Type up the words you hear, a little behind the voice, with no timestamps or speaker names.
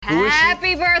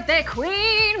Happy birthday,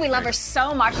 Queen! We love her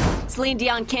so much. Celine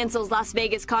Dion cancels Las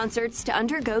Vegas concerts to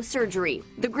undergo surgery.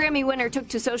 The Grammy winner took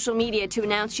to social media to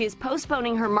announce she is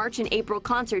postponing her March and April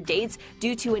concert dates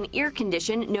due to an ear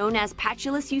condition known as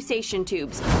patulous eustachian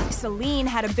tubes. Celine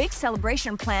had a big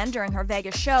celebration planned during her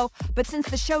Vegas show, but since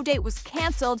the show date was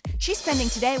canceled, she's spending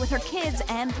today with her kids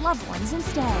and loved ones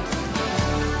instead.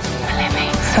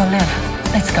 So Liv,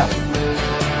 let's go.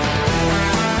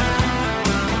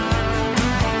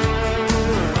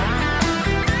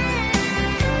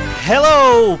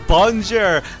 Hello,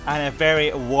 bonjour, and a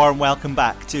very warm welcome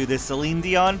back to the Celine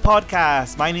Dion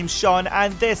podcast. My name's Sean,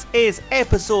 and this is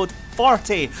episode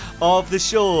 40 of the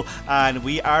show, and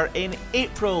we are in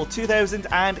April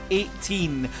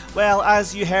 2018. Well,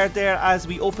 as you heard there, as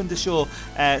we opened the show,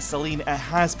 Celine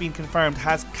has been confirmed,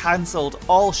 has cancelled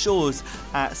all shows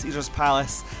at Caesars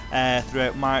Palace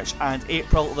throughout March and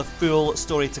April. The full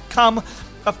story to come.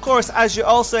 Of course, as you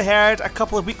also heard a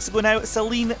couple of weeks ago now,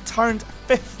 Celine turned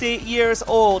 50 years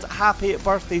old. Happy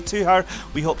birthday to her.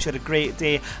 We hope she had a great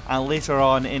day, and later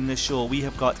on in the show we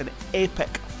have got an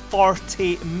epic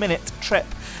 40-minute trip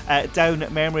down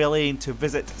memory lane to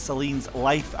visit Celine's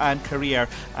life and career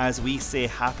as we say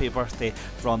happy birthday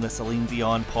from the Celine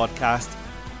Dion podcast.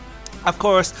 Of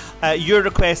course, your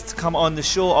requests to come on the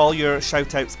show, all your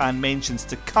shout outs and mentions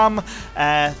to come.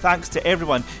 Thanks to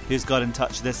everyone who's got in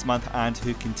touch this month and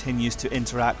who continues to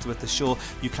interact with the show.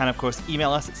 You can, of course,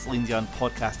 email us at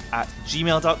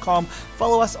CelineDionPodcast@gmail.com.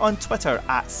 Follow us on Twitter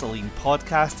at Celine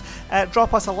Podcast.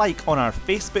 Drop us a like on our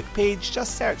Facebook page.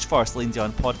 Just search for Celine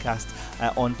Dion Podcast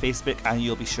on Facebook and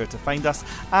you'll be sure to find us.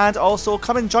 And also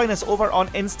come and join us over on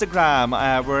Instagram.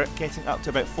 We're getting up to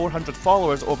about 400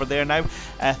 followers over there now.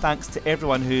 Thanks to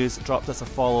everyone who's dropped us a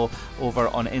follow over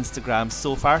on Instagram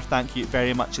so far. Thank you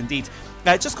very much indeed.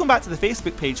 Just going back to the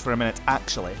Facebook page for a minute,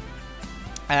 actually.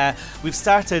 We've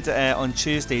started on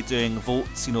Tuesday doing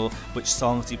votes, you know, which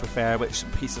songs do you prefer, which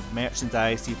piece of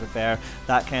merchandise do you prefer,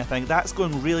 that kind of thing. That's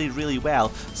going really, really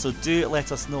well. So do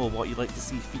let us know what you'd like to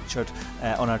see featured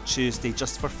on our Tuesday,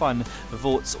 just for fun,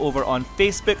 votes over on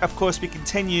Facebook. Of course, we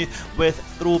continue with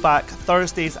Throwback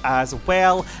Thursdays as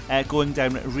well, going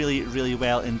down really, really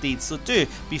well indeed. So do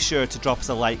be sure to drop us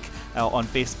a like on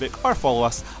Facebook or follow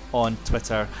us on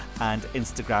Twitter and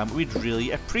Instagram. We'd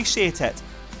really appreciate it.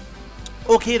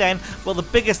 Okay then, well, the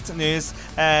biggest news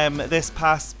this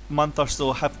past month or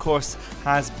so, of course,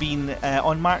 has been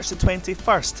on March the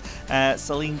 21st.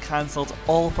 Celine cancelled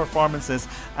all performances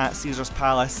at Caesars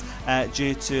Palace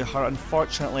due to her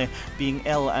unfortunately being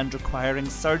ill and requiring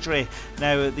surgery.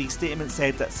 Now, the statement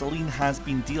said that Celine has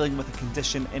been dealing with a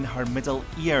condition in her middle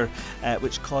ear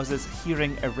which causes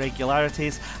hearing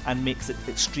irregularities and makes it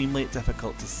extremely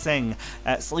difficult to sing.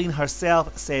 Celine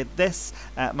herself said this: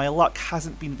 "My luck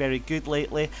hasn't been very good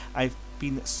lately. I've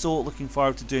been so looking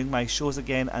forward to doing my shows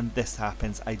again, and this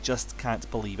happens. I just can't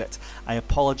believe it. I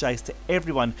apologise to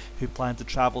everyone who planned to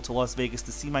travel to Las Vegas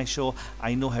to see my show.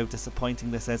 I know how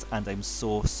disappointing this is, and I'm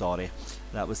so sorry."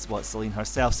 That was what Celine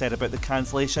herself said about the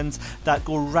cancellations that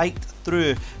go right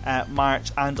through March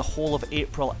and the whole of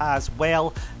April as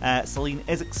well. Celine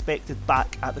is expected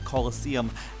back at the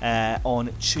Coliseum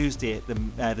on Tuesday,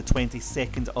 the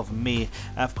 22nd of May.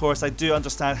 Of course, I do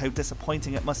understand how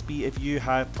disappointing it must be if you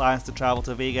have plans to travel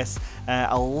to Vegas.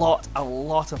 A lot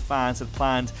of fans had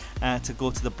planned to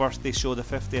go to the birthday show, the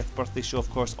 50th birthday show, of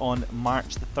course, on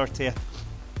March the 30th.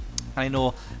 I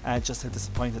know just how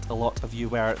disappointed a lot of you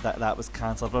were that was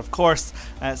cancelled. But of course,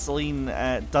 Celine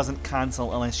doesn't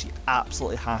cancel unless she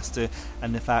absolutely has to,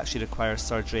 and the fact she requires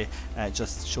surgery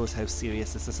just shows how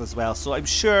serious this is as well. So I'm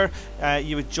sure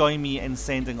you would join me in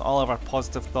sending all of our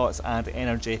positive thoughts and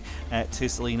energy to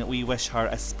Celine. We wish her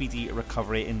a speedy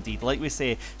recovery indeed. Like we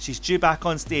say, she's due back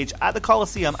on stage at the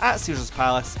Coliseum at Caesars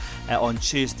Palace on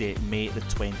Tuesday, May the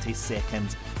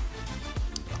 22nd.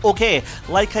 Okay,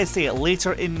 like I say,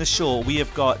 later in the show we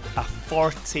have got a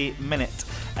 40-minute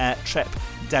trip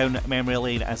down memory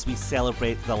lane as we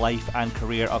celebrate the life and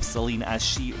career of Celine as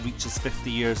she reaches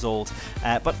 50 years old.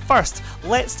 But first,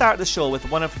 let's start the show with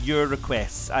one of your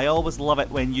requests. I always love it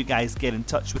when you guys get in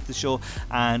touch with the show,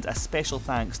 and a special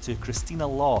thanks to Christina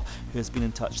Law, who has been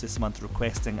in touch this month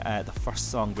requesting the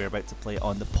first song we're about to play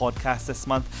on the podcast this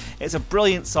month. It's a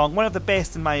brilliant song, one of the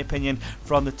best in my opinion,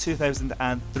 from the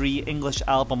 2003 English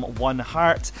album One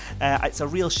Heart. It's a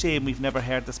real shame we've never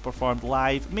heard this performed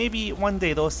live. Maybe one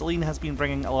day though. Celine has been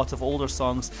bringing a lot of older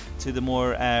songs to the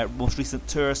most recent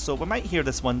tours, so we might hear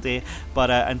this one day, but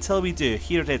until we do,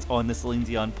 here it is on the Celine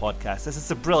Dion podcast. This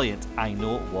is a brilliant I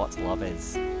Know What Love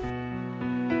Is.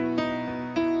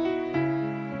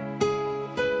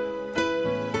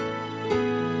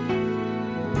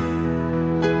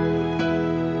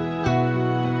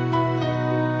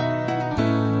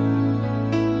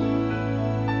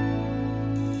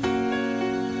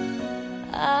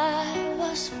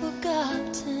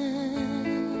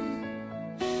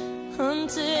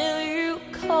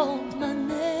 called my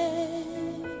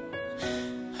name,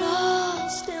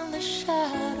 lost in the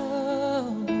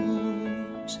shadows,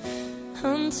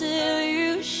 until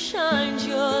you shined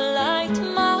your light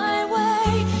my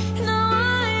way. Now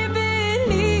I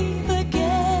believe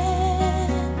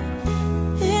again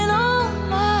in all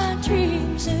my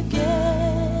dreams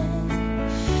again.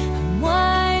 I'm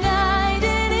wide-eyed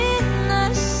and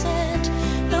innocent.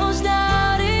 Those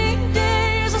doubting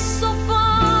days are so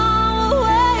far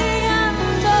away,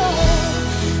 and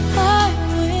I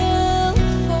will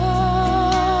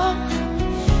fall,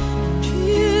 and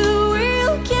you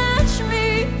will catch me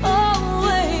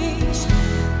always.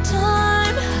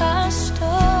 Time has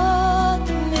taught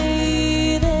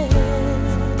me this.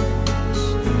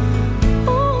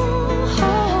 Oh,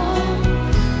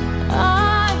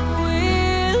 I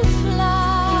will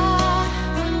fly.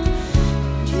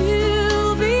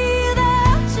 You'll be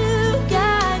there to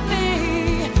guide me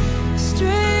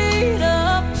straight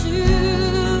up to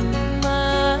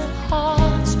my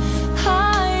heart's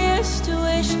highest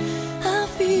wish. I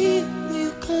feel you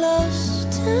close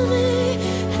to me,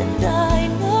 and I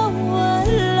know what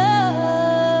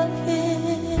love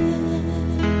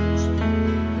is.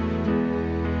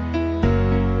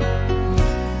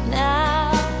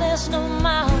 Now there's no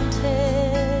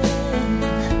mountain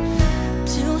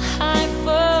too high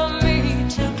for me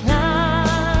to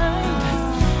climb,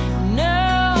 no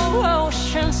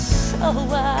ocean so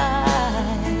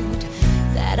wide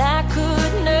that I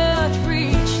could not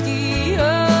reach the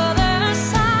other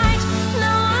side.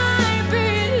 Now I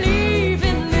believe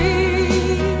in me,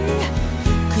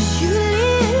 'cause you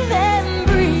live and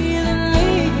breathe in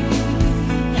me.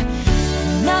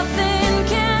 Nothing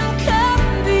can come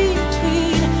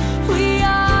between. We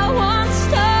are one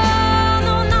star,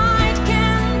 no night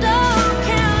can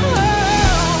darken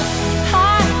world.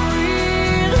 I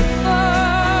will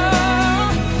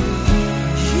fall.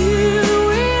 You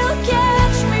will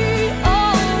catch me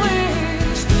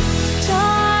always.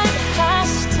 Time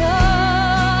has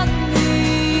taught me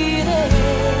this.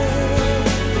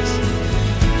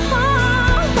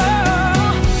 Oh,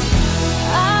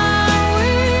 I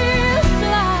will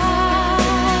fly.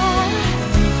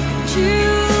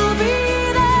 You'll be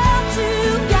there to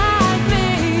guide me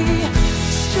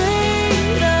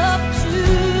straight up to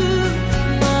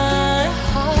my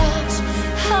heart's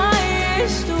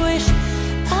highest wish.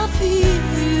 I feel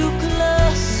you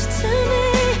close to me,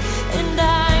 and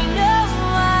I know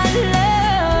what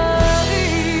love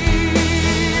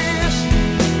is.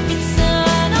 It's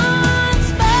an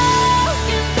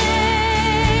unspoken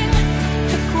thing,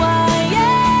 a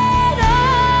quiet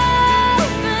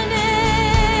opening.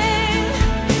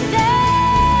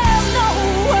 There's no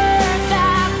words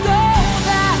that go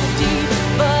that deep,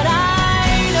 but I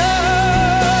know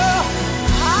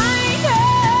I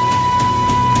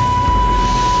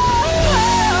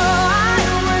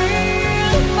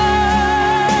will fall.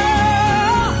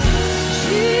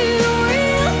 You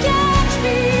will catch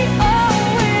me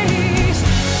always.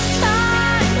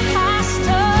 Time has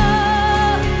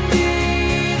taught me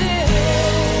this.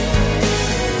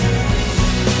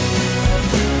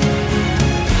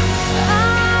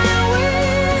 I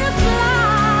will fly.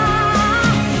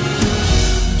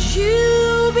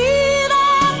 You'll be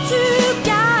there to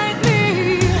guide me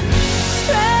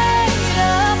straight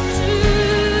up to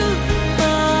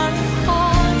my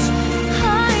heart's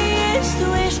highest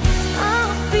wish. I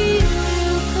feel you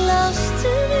close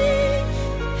to me,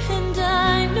 and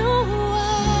I know what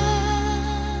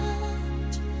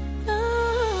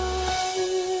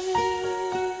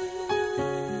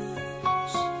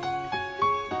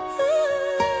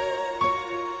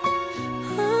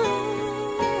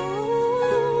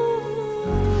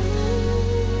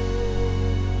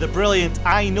The brilliant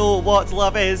I Know What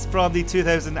Love Is from the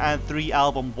 2003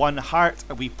 album One Heart.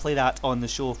 We play that on the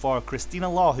show for Christina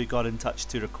Law, who got in touch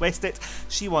to request it.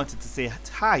 She wanted to say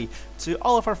hi to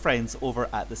all of her friends over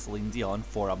at the Celine Dion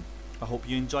forum. I hope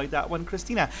you enjoyed that one,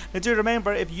 Christina. Now do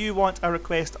remember, if you want a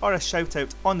request or a shout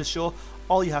out on the show,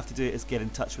 all you have to do is get in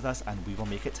touch with us and we will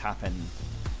make it happen.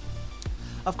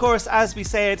 Of course, as we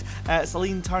said,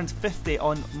 Celine turned 50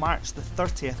 on March the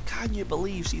 30th. Can you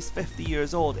believe she's 50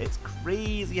 years old? It's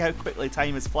crazy how quickly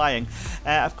time is flying.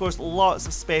 Of course, lots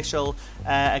of special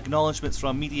acknowledgements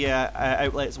from media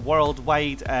outlets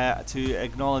worldwide to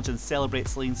acknowledge and celebrate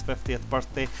Celine's 50th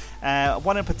birthday.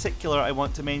 One in particular I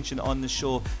want to mention on the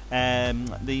show,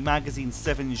 the magazine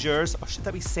 7 Jours, or should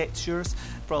that be 7 Jours?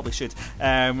 Probably should.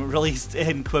 Released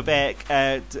in Quebec.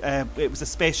 It was a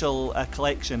special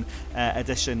collection edition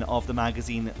edition of the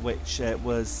magazine, which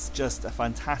was just a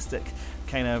fantastic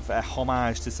kind of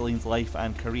homage to Celine's life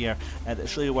and career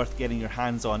that's really worth getting your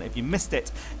hands on. If you missed it,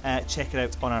 check it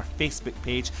out on our Facebook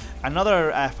page.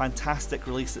 Another fantastic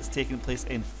release that's taken place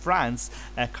in France,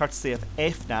 courtesy of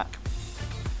Ep40,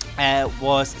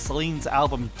 was Celine's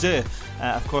album Deux.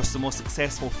 Of course, the most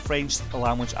successful French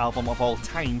language album of all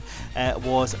time,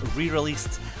 was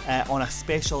re-released on a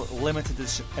special limited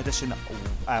edition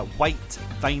white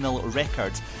vinyl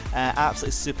record.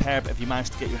 Absolutely superb if you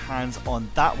managed to get your hands on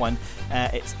that one.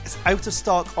 It's out of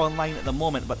stock online at the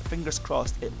moment, but fingers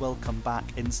crossed it will come back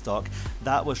in stock.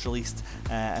 That was released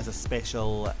as a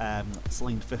special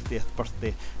Celine 50th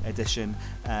birthday edition,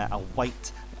 a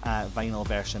white vinyl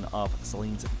version of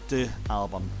Celine's Deux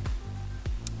album.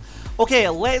 Okay,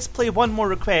 let's play one more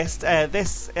request.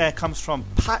 This comes from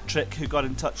Patrick, who got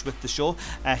in touch with the show.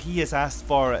 He has asked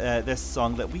for this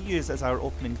song that we use as our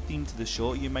opening theme to the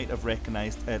show. You might have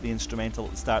recognised the instrumental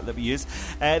at the start that we use.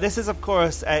 This is, of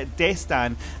course,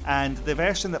 Destin, and the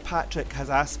version that Patrick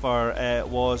has asked for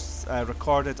was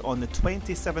recorded on the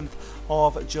 27th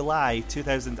of July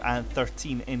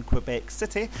 2013 in Quebec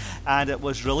City, and it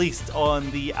was released on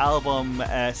the album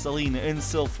Celine Une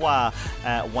Seule Fois,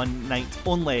 One Night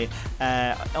Only,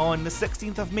 on the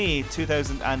 16th of May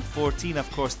 2014.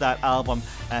 Of course, that album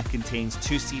contains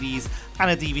 2 CDs and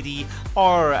a DVD,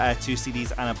 or 2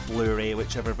 CDs and a Blu-ray,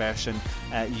 whichever version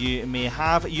you may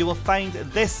have. You will find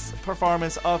this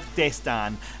performance of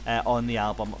Destin on the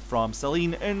album from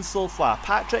Celine Une Seule Fois.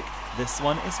 Patrick, this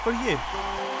one is for you.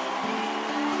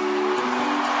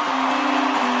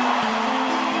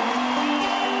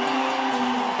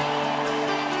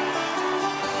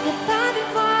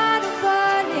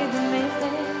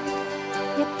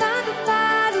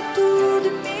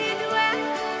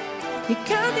 Et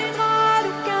cathédrale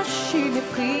cachée mes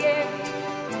prières,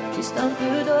 juste un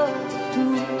peu d'eau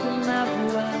toute ma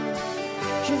voix.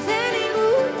 Je vais les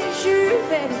routes et je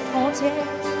vais les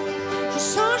frontières, je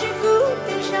sens, j'écoute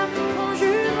et j'apprends,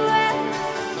 je vois.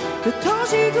 Le temps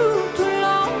j'écoute tout le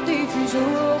long des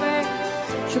fuseaux horaires,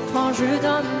 je prends, je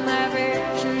donne ma vie,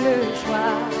 j'ai le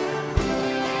choix.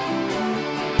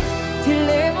 Tel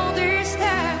est mon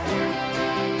destin,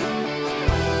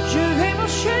 je vais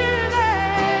marcher.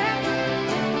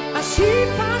 J'y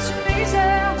passe mes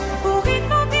heures au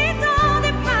rythme des temps,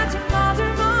 des battements de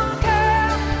mon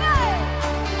cœur.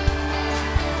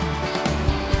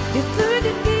 Des feux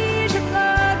de vie, je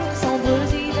vole aux sombres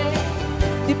hivers,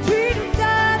 des pluies de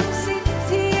table, c'est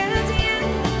indien.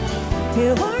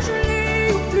 Terreau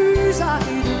gelé ou plus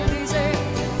aride de plaisir,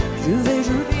 je vais,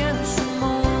 je viens, ce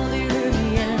monde est le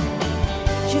mien.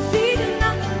 Je vis de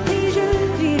nappe et je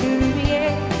vis de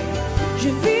lumière, je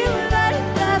vis le val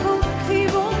d'avant, cri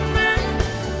bon.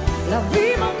 La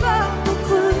vie m'embarque au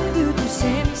creux de tous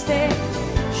ces mystères,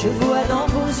 je vois dans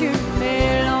vos yeux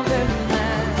mes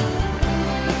lendemains.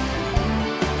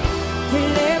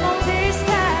 Quel est mon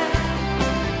destin?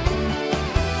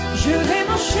 Je vais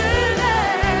mon chemin,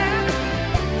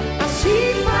 ainsi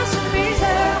passent mes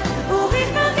heures au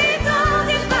rythme des temps,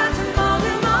 des battements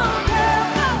de mon cœur,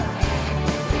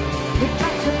 des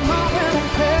battements de mon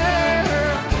cœur.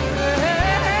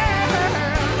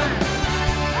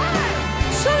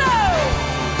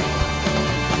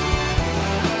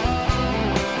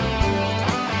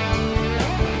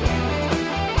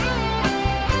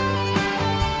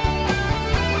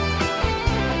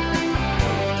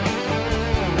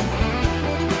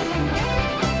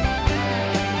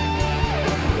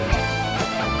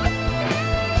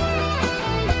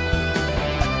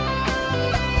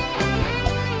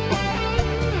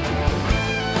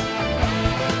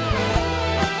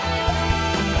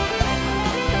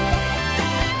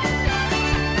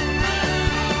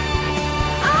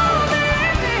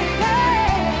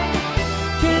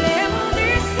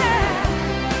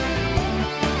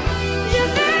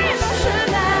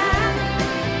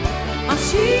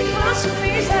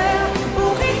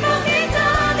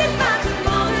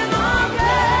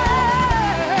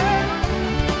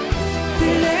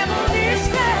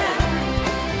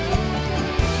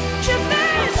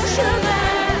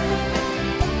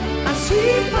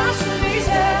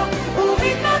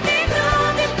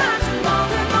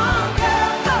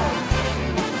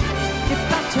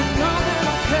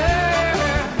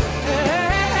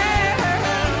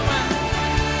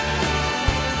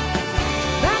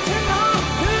 Battement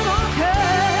de mon cœur.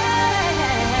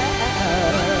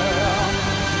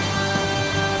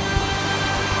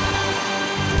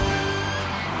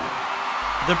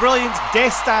 The brilliant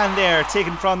Destin there,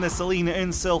 taken from the Celine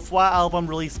Une Seule Fois album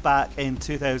released back in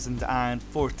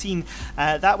 2014.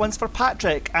 That one's for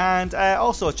Patrick, and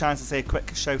also a chance to say a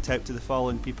quick shout out to the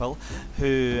following people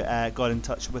who got in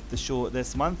touch with the show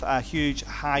this month. A huge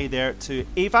hi there to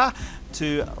Ava,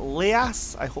 to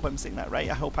Leas, I hope I'm saying that right,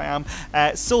 I hope I am,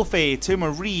 Sophie, to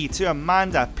Marie, to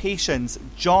Amanda, Patience,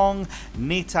 Jong,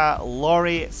 Neta,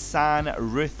 Laurie, San,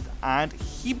 Ruth and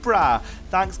Hebra.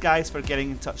 Thanks guys for getting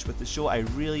in touch with the show, I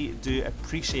really do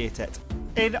appreciate it.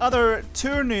 In other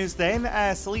tour news then,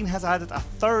 Celine has added a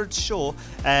third show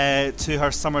to her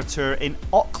summer tour in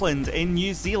Auckland in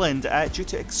New Zealand due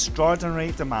to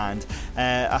extraordinary demand.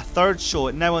 A third show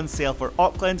now on sale for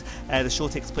Auckland. The show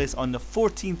takes place on the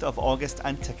 14th of August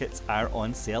and tickets are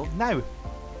on sale now.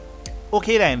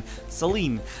 Okay then,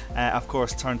 Celine, of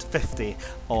course, turned 50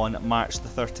 on March the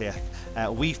 30th.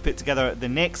 We've put together the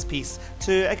next piece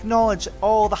to acknowledge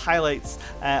all the highlights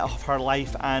of her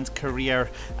life and career,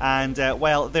 and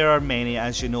well, there are many,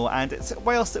 as you know, and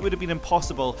whilst it would have been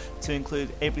impossible to include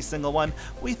every single one,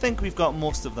 we think we've got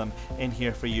most of them in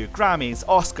here for you. Grammys,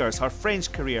 Oscars, her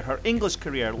French career, her English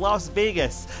career, Las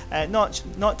Vegas, not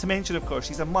to mention, of course,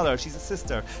 she's a mother, she's a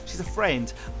sister, she's a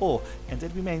friend. Oh, and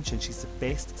did we mention she's the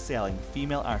best-selling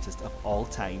female artist of all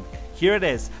time? Here it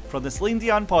is from the Celine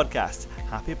Dion podcast.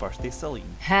 Happy birthday,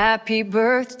 Celine. Happy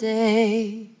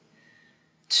birthday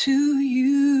to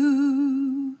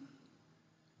you.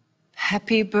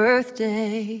 Happy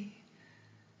birthday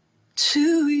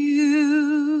to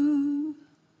you.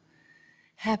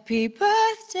 Happy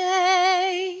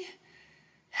birthday.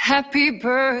 Happy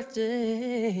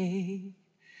birthday.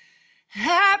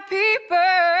 Happy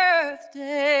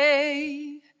birthday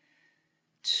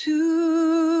to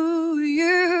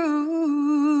you.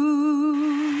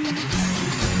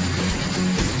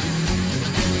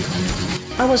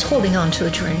 I was holding on to a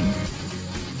dream.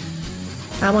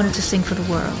 I wanted to sing for the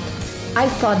world. I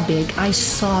thought big, I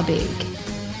saw big.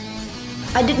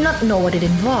 I did not know what it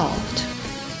involved,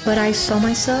 but I saw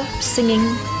myself singing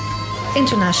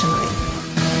internationally.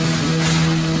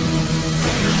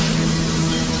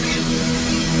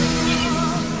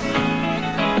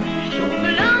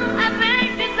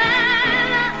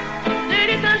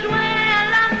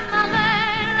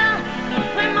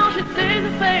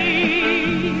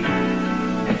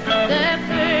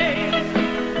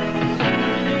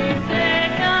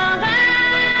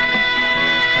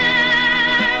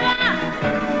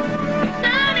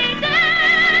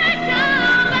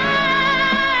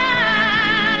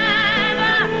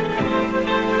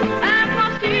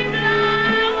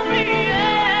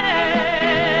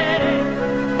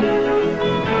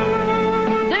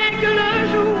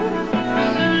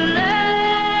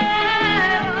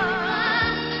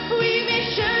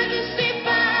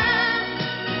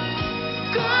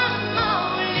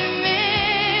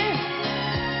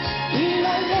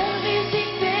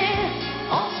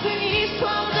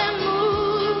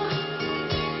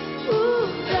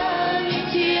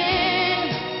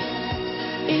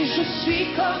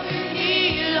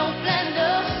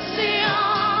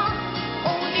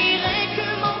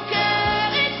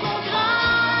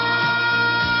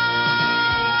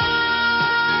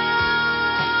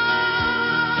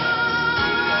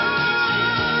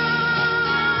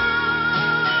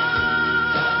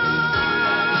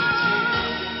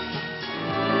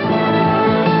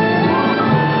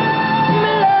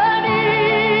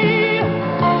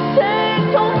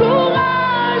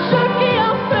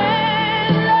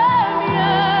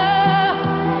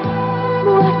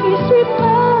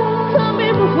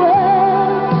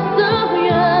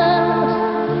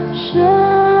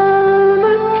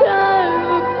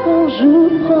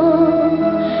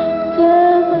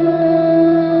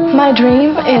 My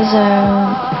dream is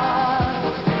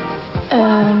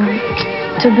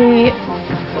to be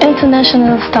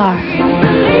international star.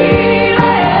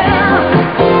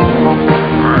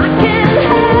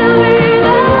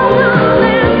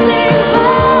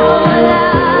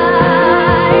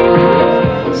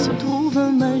 Il se trouve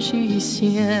un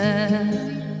magicien,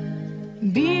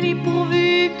 Billy,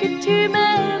 pourvu que tu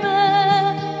m'aimes,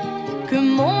 que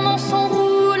mon nom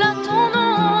s'enroule à ton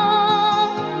nom.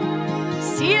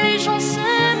 Si les gens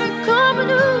s'aiment comme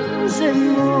nous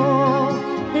aimons,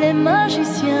 les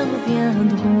magiciens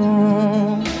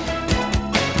reviendront.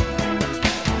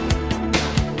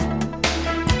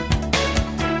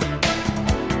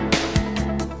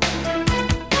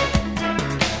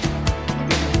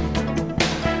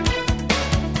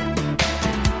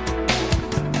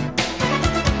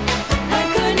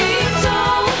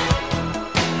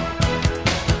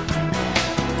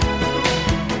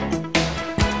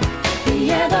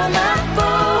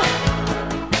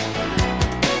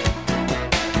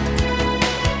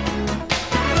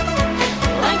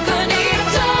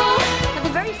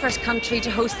 country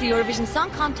to host the Eurovision Song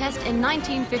Contest in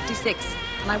 1956,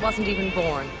 and I wasn't even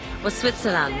born, was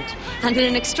Switzerland. And in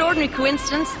an extraordinary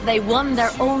coincidence, they won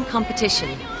their own competition.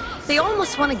 They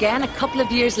almost won again a couple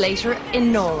of years later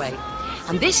in Norway.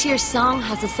 And this year's song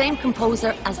has the same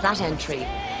composer as that entry.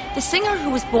 The singer, who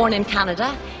was born in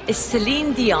Canada, is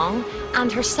Celine Dion, and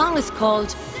her song is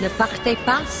called Ne partez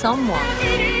pas sans moi.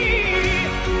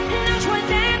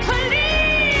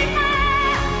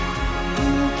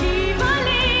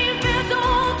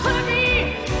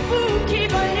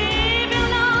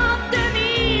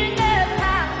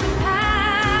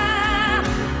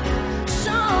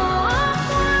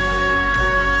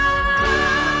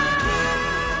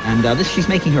 And she's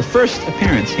making her first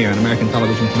appearance here on American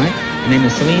television tonight. Her name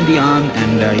is Celine Dion,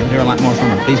 and you'll hear a lot more from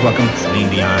her. Please welcome Celine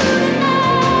Dion.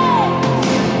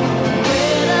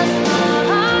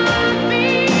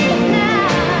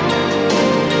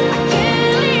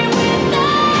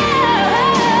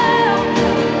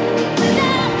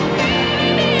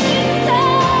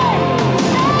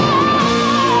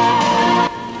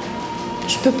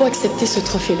 Je peux pas accepter ce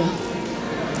trophée-là.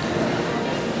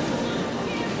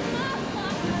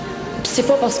 C'est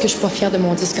pas parce que je suis pas fière de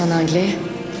mon disque en anglais,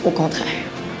 au contraire.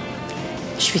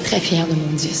 Je suis très fière de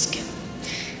mon disque.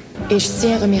 Et je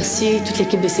tiens à remercier toute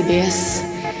l'équipe de CBS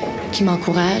qui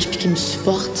m'encourage puis qui me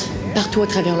supporte partout à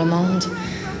travers le monde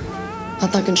en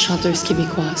tant qu'une chanteuse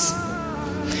québécoise.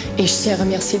 Et je tiens à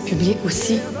remercier le public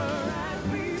aussi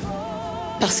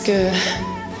parce que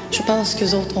je pense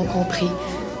qu'eux autres ont compris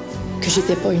que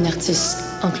j'étais pas une artiste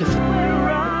anglophone.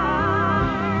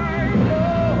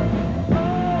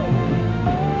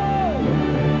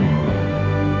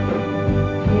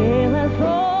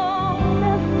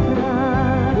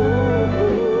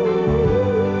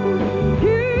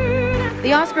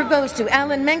 The Oscar goes to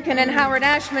Alan Menken and Howard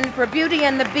Ashman for Beauty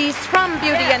and the Beast from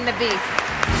Beauty and the Beast.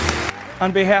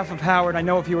 On behalf of Howard, I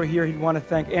know if he were here, he'd want to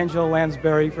thank Angela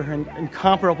Lansbury for her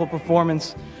incomparable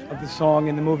performance of the song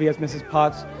in the movie as Mrs.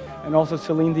 Potts, and also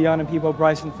Celine Dion and Peebo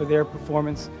Bryson for their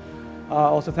performance.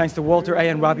 Also thanks to Walter A.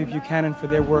 and Robbie Buchanan for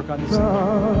their work on the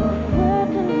song.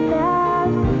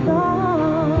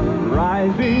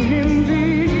 Rising in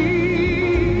the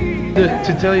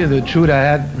To tell you the truth, I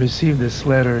had received this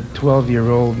letter,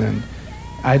 12-year-old, and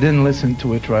I didn't listen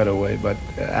to it right away. But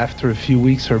after a few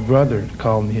weeks, her brother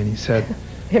called me and he said,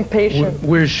 impatient.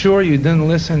 We're sure you didn't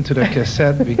listen to the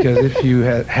cassette because if you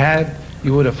had,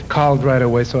 you would have called right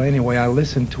away. So anyway, I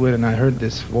listened to it and I heard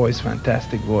this voice,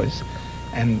 fantastic voice.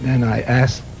 And then I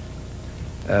asked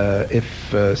if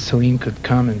Celine could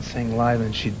come and sing live,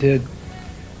 and she did.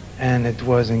 And it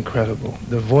was incredible.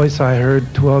 The voice I heard,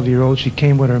 12-year-old, she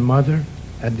came with her mother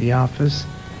at the office,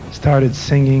 started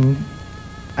singing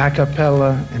a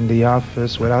cappella in the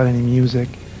office without any music,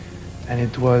 and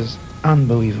it was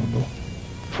unbelievable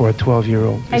for a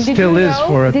 12-year-old. It still is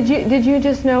for a... Did you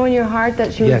just know in your heart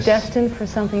that she was Yes. destined for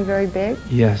something very big?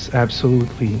 Yes,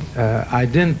 absolutely. I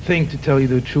didn't think, to tell you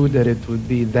the truth, that it would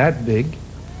be that big,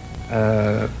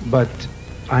 but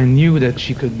I knew that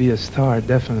she could be a star,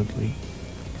 definitely.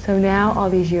 So now all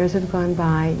these years have gone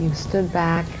by, you've stood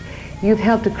back, you've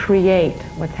helped to create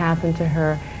what's happened to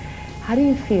her. How do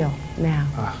you feel now?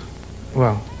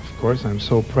 Well, of course, I'm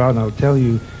so proud. I'll tell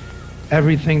you,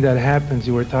 everything that happens,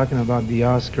 you were talking about the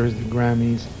Oscars, the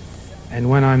Grammys, and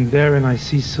when I'm there and I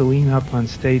see Celine up on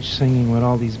stage singing with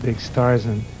all these big stars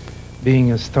and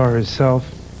being a star herself,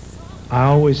 I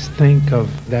always think of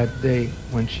that day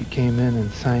when she came in and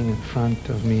sang in front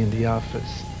of me in the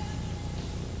office.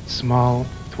 Small,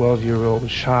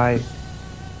 12-year-old, shy,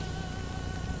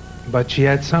 but she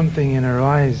had something in her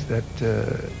eyes that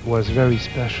was very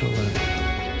special.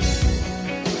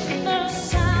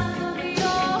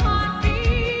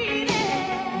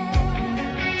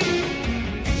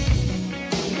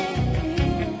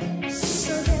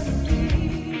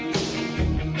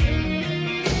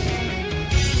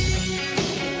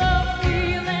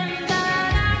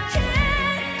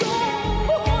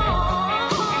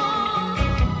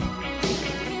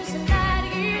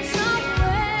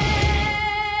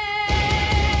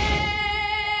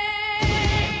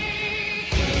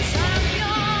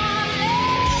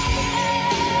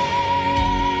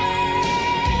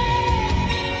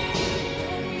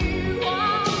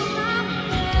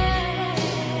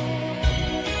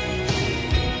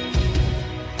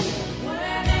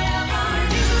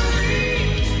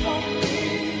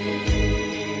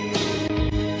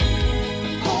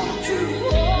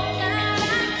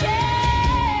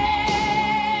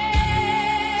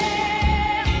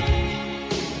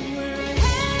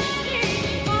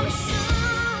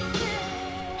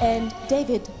 And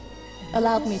David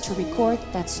allowed me to record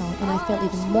that song, and I fell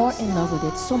even more in love with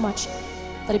it, so much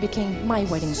that it became my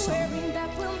wedding song.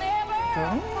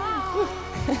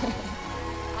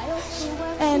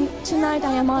 And tonight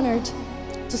I am honored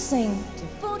to sing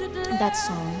that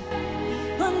song.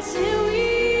 Until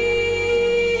we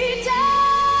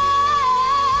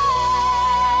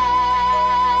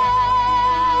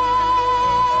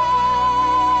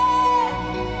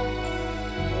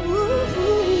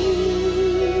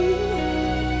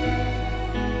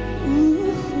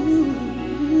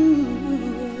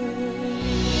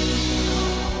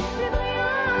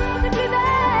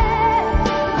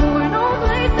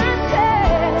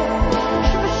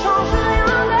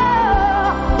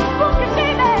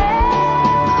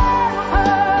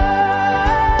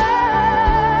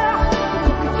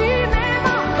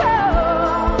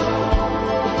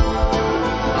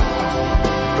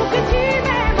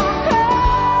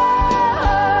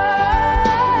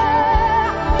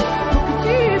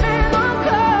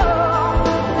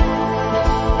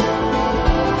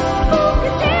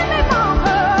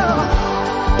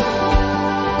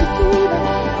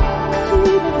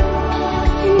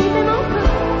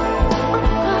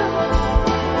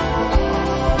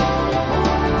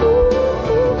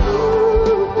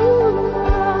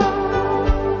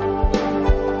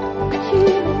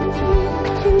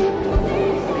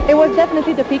It was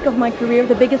definitely the peak of my career,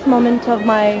 the biggest moment of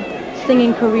my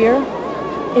singing career.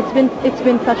 It's been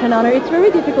such an honor. It's very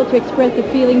difficult to express the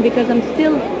feeling because there's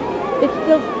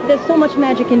so much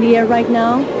magic in the air right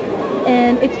now.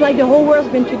 And it's like the whole world's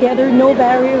been together, no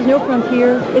barriers, no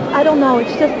frontiers. I don't know,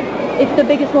 it's the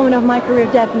biggest moment of my career,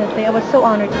 definitely. I was so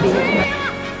honored to be here tonight.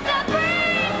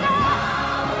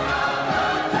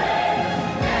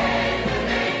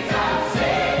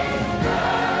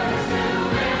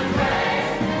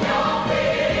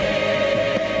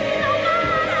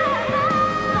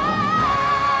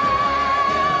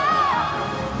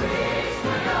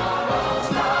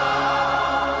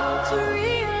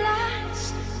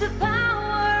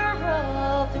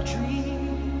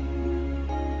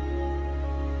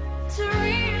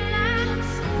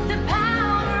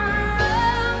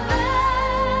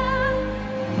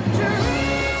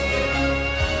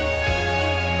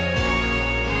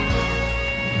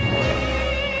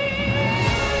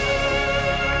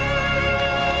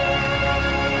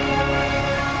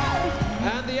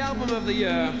 Of the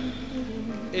year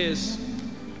is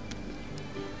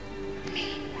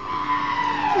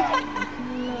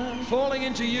Falling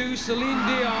Into You, Celine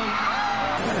Dion.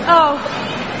 Oh,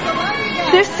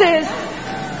 this is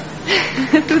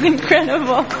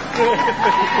incredible.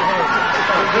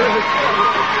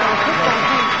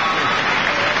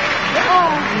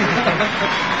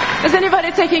 Oh. Is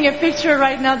anybody taking a picture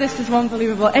right now? This is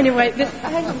unbelievable. Anyway,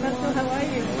 hi, Roberto, how are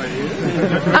you?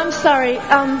 I'm sorry.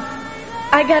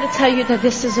 I gotta tell you that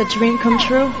this is a dream come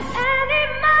true.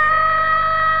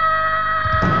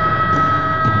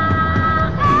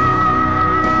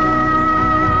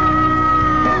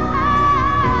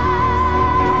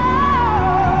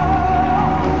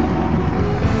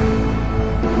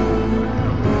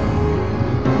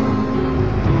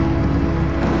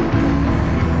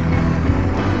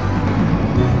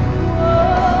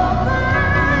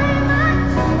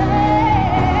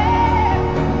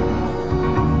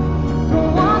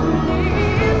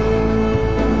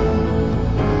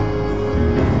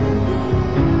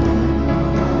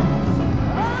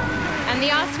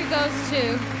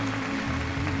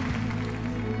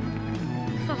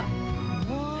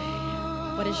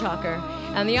 What a shocker.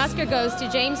 And the Oscar goes to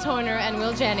James Horner and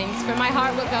Will Jennings for My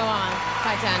Heart Will Go On,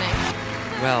 Titanic.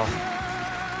 Well,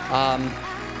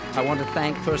 I want to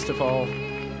thank, first of all,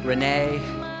 Renee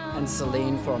and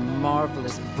Celine for a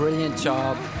marvelous, brilliant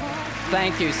job.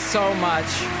 Thank you so much.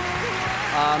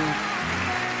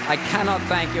 I cannot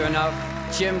thank you enough.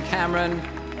 Jim Cameron,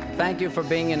 thank you for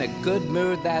being in a good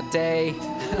mood that day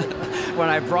when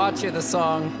I brought you the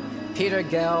song. Peter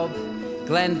Gelb,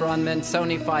 Glenn Brunman,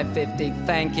 Sony 550,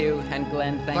 thank you. And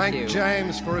Glenn, thank you. Thank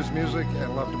James for his music,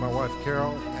 and love to my wife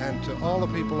Carol, and to all the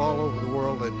people all over the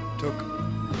world that took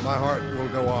My Heart Will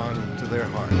Go On to their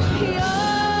hearts.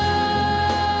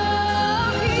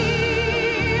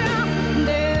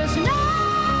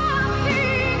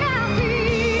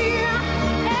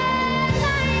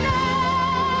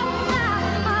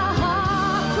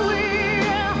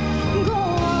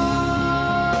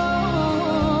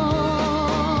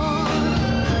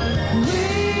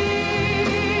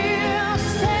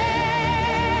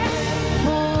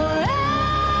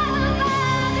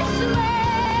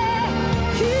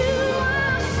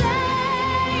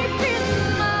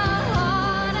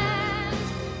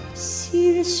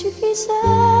 S'il suffisait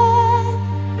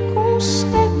qu'on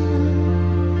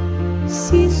s'aime,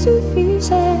 s'il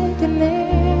suffisait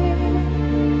d'aimer,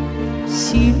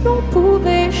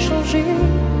 changer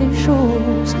les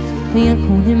choses, rien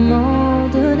qu'on aimant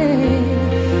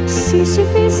donner. S'il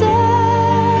suffisait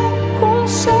qu'on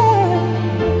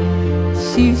s'aime,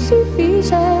 s'il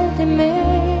suffisait d'aimer.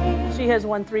 She has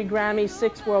won 3 Grammys,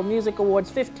 6 World Music Awards,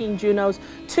 15 Junos,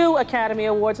 2 Academy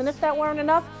Awards, and if that weren't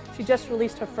enough, she just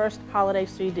released her first holiday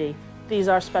CD. These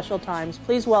are special times.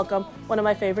 Please welcome one of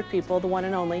my favorite people, the one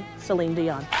and only Celine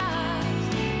Dion.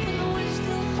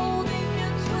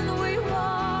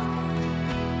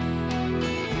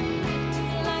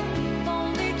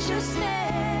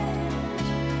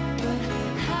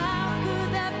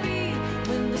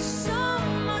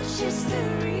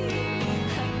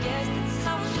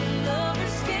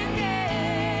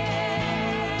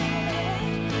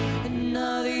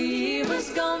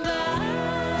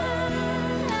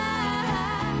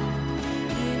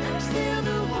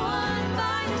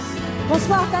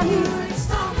 Bonsoir famille.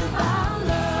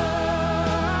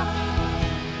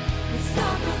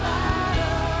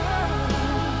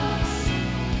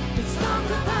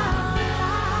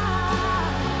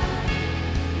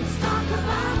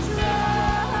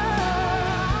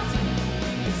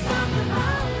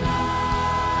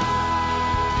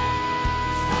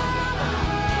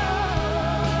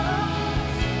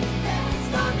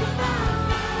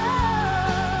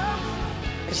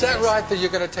 Is that right that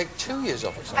you're going to take 2 years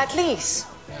off or something? At least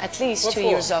What 2 for?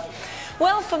 years off.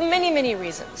 Well, for many, many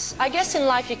reasons. I guess in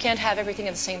life you can't have everything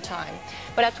at the same time.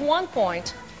 But at one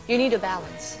point, you need a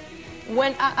balance.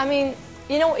 When, I mean,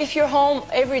 you know, if you're home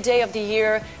every day of the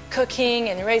year, cooking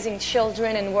and raising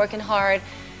children and working hard,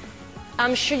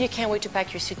 I'm sure you can't wait to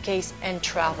pack your suitcase and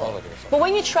travel. But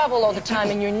when you travel all the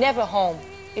time and you're never home,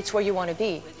 it's where you want to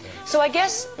be. So I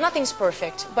guess nothing's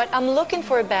perfect, but I'm looking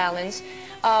for a balance.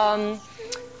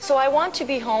 So I want to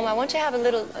be home. I want to have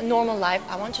a normal life.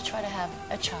 I want to try to have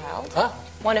a child. Huh?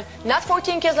 Not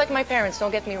 14 kids like my parents,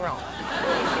 don't get me wrong.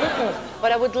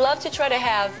 But I would love to try to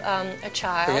have a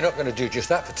child. But you're not going to do just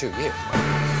that for 2 years.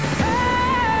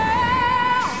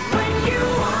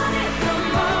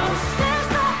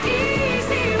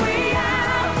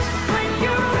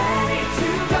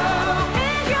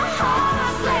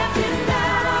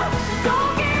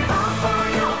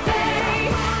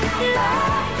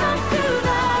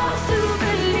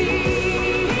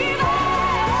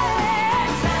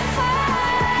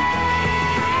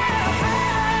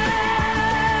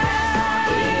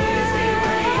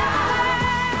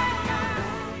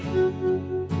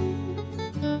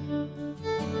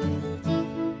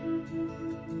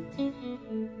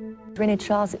 René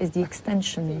Charles is the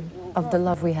extension of the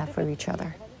love we have for each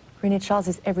other. René Charles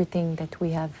is everything that we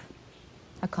have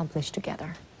accomplished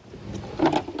together.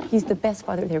 He's the best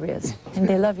father there is, and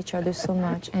they love each other so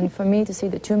much. And for me to see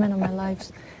the 2 men of my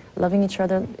lives loving each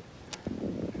other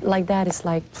like that is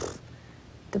like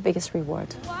the biggest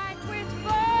reward.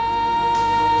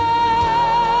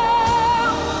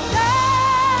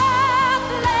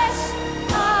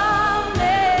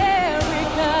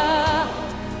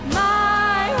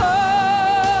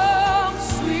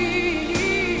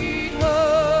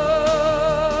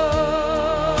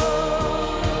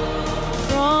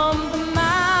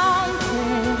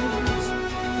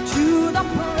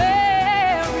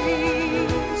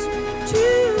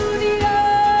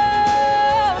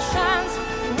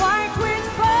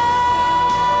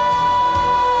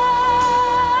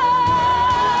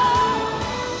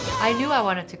 I knew I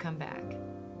wanted to come back.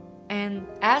 And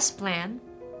as planned,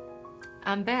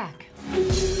 I'm back.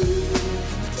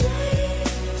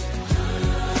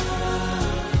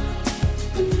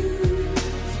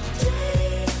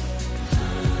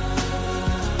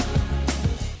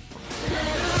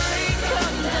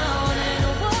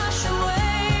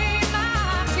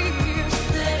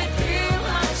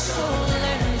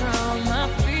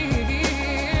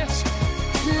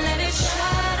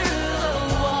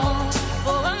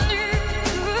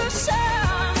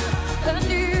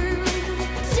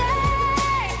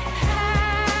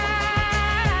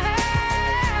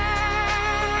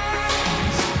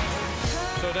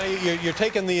 You're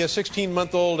taking the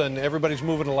 16-month-old and everybody's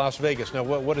moving to Las Vegas. Now,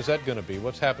 what is that going to be?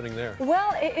 What's happening there?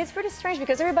 Well, it's pretty strange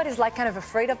because everybody's like kind of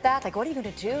afraid of that. Like, what are you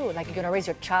going to do? Like, you're going to raise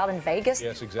your child in Vegas?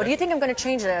 Yes, exactly. Or do you think I'm going to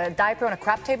change a diaper on a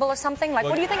crap table or something? Like,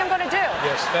 Well, what do you think I'm going to do?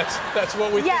 Yes, that's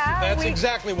what we think. That's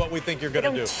exactly what we think you're going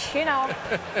to do. You know.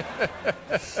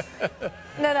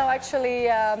 No, actually,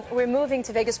 we're moving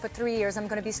to Vegas for 3 years. I'm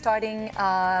going to be starting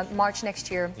March next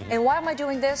year. Mm-hmm. And why am I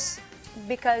doing this?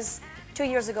 Because 2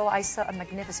 years ago, I saw a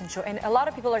magnificent show. And a lot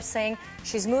of people are saying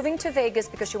she's moving to Vegas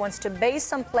because she wants to base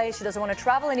someplace. She doesn't want to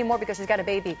travel anymore because she's got a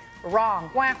baby. Wrong.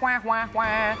 Wah, wah, wah,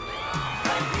 wah.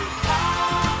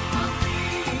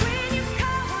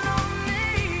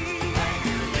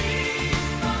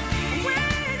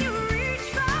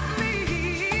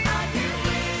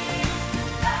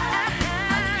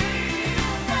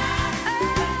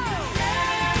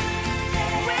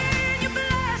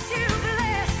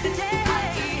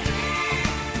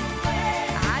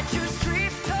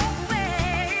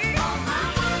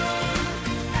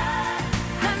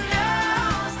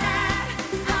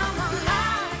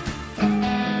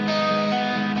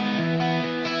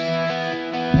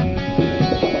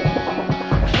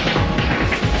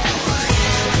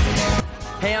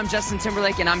 I'm Justin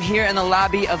Timberlake, and I'm here in the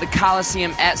lobby of the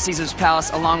Coliseum at Caesar's Palace,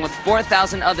 along with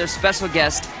 4,000 other special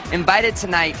guests invited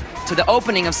tonight to the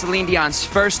opening of Celine Dion's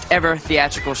first ever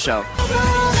theatrical show.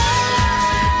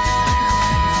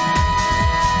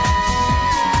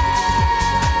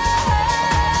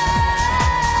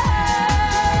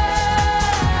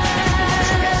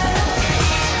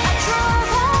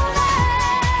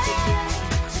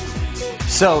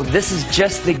 So this is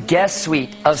just the guest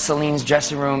suite of Celine's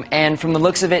dressing room, and from the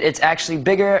looks of it, it's actually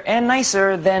bigger and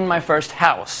nicer than my first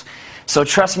house. So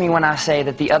trust me when I say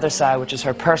that the other side, which is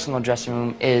her personal dressing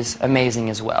room, is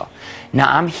amazing as well.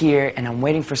 Now I'm here and I'm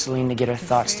waiting for Celine to get her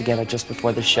thoughts together just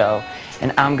before the show,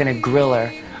 and I'm gonna grill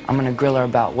her. I'm gonna grill her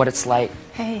about what it's like.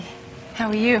 Hey, how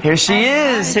are you? Here she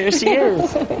is. Here she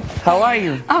is. How are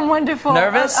you? I'm wonderful.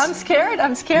 Nervous? I'm scared.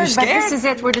 I'm scared. You're But scared? this is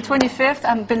it. We're the 25th.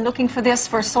 I've been looking for this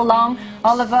for so long.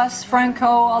 All of us, Franco,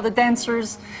 all the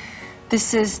dancers.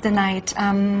 This is the night.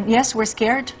 Yes, we're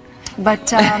scared.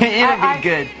 But it'll be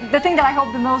good. The thing that I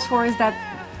hope the most for is that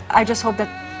I just hope that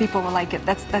people will like it.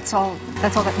 That's all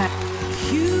that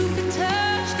matters. You can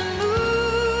touch the moonlight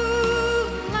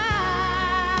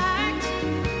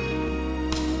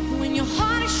when your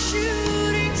heart is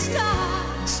shooting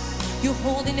stars. You're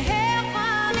holding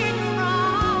heaven in your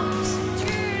arms.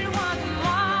 Tu loin de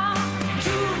moi,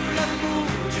 tout l'amour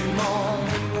du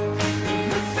monde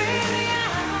ne fait rien.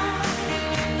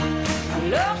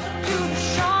 Alors tout ne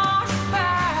change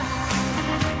pas.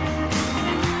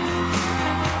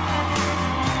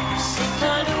 C'est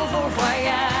un nouveau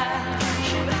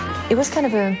voyage. It was kind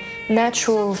of a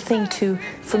natural thing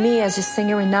for me as a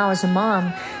singer and now as a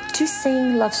mom, to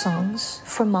sing love songs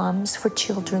for moms, for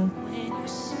children.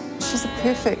 She's a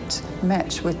perfect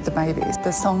match with the babies.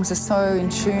 The songs are so in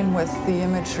tune with the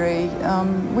imagery.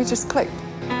 We just clicked.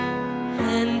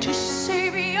 And to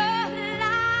save your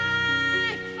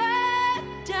life, I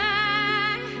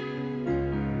die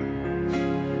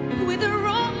with a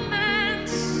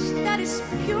romance that is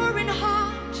pure in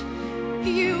heart.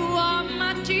 You are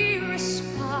my dearest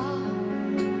part.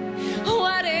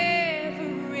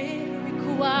 Whatever it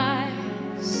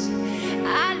requires,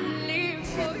 I live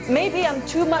for you. Maybe I'm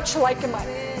too much like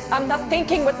I'm not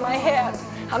thinking with my head.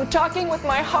 I'm talking with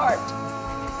my heart.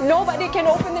 Nobody can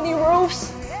open any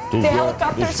roofs. The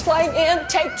helicopters flying in.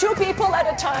 Take 2 people at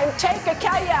a time. Take a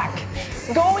kayak.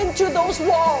 Go into those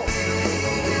walls.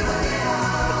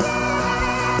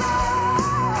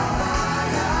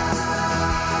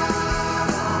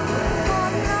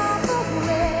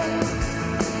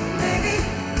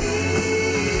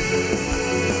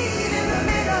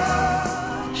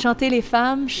 Chanter les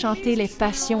femmes, chanter les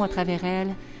passions à travers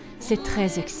elles, c'est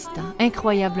très excitant,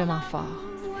 incroyablement fort.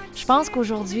 Je pense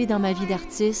qu'aujourd'hui, dans ma vie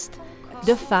d'artiste,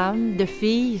 de femme, de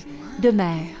fille, de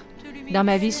mère, dans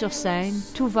ma vie sur scène,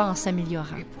 tout va en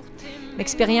s'améliorant.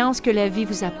 L'expérience que la vie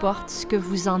vous apporte, ce que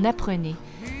vous en apprenez,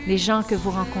 les gens que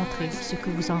vous rencontrez, ce que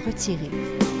vous en retirez.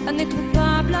 N'être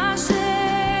pas blasé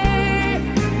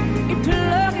et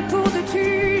pleurer pour de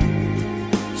tu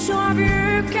sur un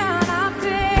vieux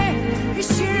canapé. Et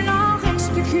s'il n'en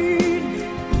reste qu'une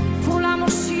pour l'amour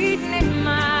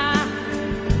cinéma,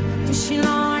 et s'il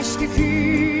n'en reste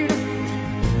qu'une,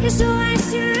 il serait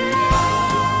si là.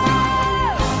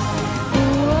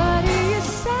 What do you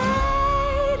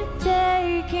say to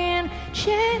taking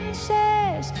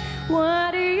chances?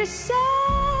 What do you say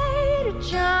to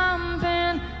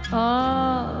jumping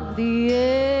off the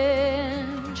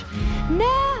edge?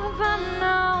 Never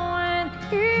knowing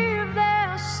if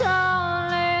there's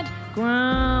solid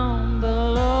ground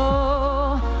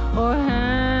below or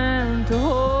hand to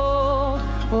hold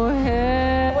or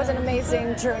head. It was an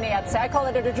amazing journey, I'd say. I call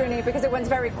it a journey because it went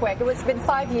very quick. It's been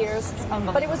 5 years,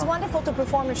 but it was wonderful to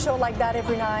perform a show like that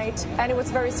every night, and it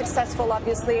was very successful,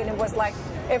 obviously, and it was like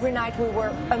every night we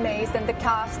were amazed, and the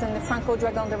cast and the Franco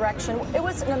Dragon direction. It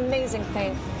was an amazing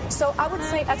thing. So I would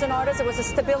say as an artist, it was a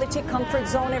stability, comfort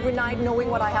zone every night, knowing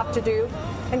what I have to do.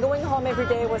 And going home every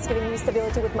day was giving me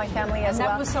stability with my family as And that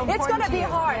well. was so It's important going to be to you.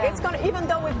 hard. Yeah. It's going to, even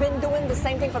though we've been doing the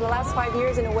same thing for the last 5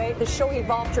 years in a way, the show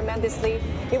evolved tremendously.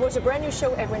 It was a brand new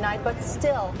show every night, but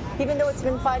still, even though it's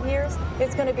been 5 years,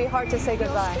 it's going to be hard to say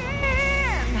goodbye.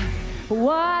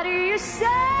 What do you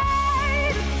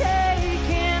say to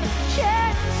taking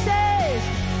chances?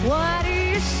 What do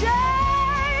you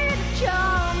say to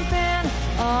jumping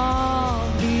off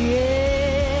the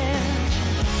edge?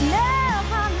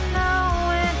 Never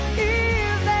knowing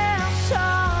if there's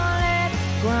solid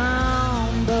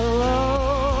ground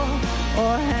below,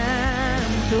 or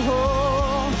hand to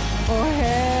hold, or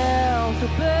hell to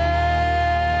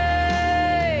pay.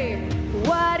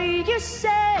 What do you say?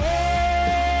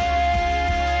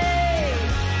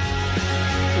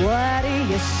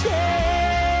 you say.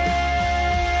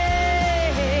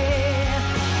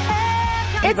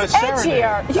 It's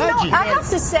edgier. You know, I have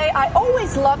to say, I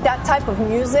always loved that type of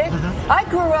music. I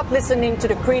grew up listening to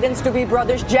the Creedence, Doobie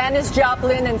Brothers, Janis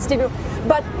Joplin, and Stevie.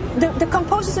 But the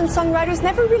composers and songwriters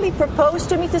never really proposed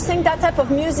to me to sing that type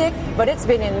of music. But it's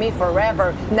been in me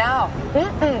forever. Now,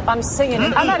 I'm singing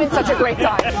it. I'm having such a great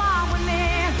time.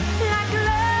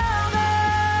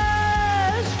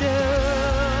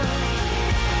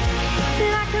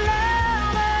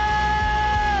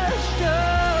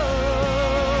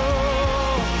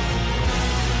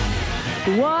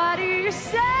 What do you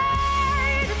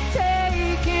say to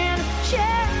taking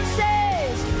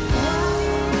chances?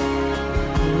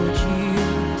 What would you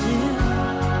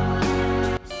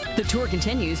do? The tour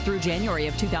continues through January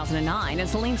of 2009, and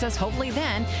Celine says hopefully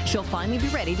then she'll finally be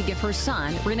ready to give her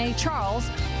son, Renee Charles,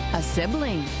 a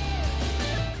sibling.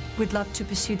 We'd love to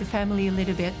pursue the family a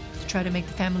little bit, to try to make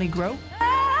the family grow.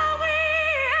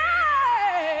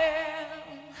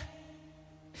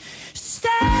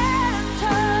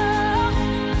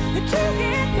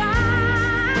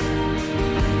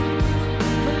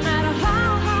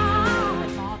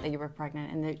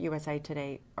 Pregnant in the USA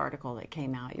Today article that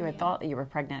came out. You had thought that you were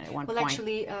pregnant at one point. Well,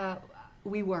 actually,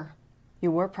 we were.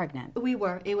 You were pregnant? We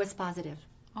were. It was positive.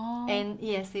 Oh. And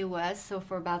yes, it was. So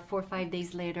for about 4 or 5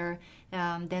 days later,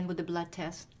 then with the blood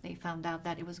test, they found out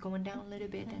that it was going down a little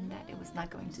bit and that it was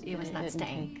not going to, it was not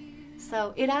staying.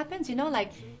 So it happens, you know,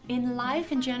 like in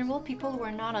life in general, people who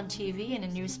are not on TV and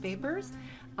in newspapers,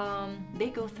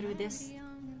 they go through this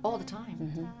all the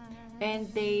time.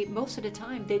 And they, most of the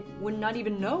time, they would not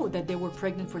even know that they were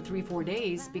pregnant for 3 or 4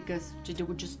 days because they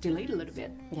were just delayed a little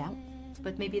bit. Yeah.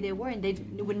 But maybe they were, and they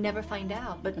would never find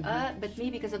out. But but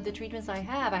me, because of the treatments I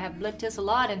have blood tests a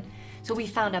lot, and so we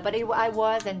found out. But I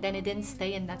was, and then it didn't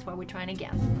stay, and that's why we're trying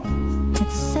again. At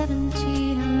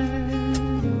 17, I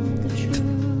learned the truth.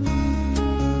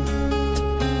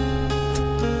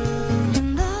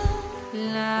 And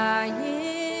I'm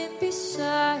lying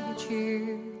beside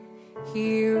you.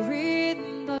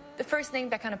 The first name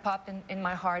that kind of popped in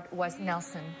my heart was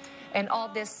Nelson. And all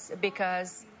this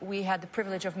because we had the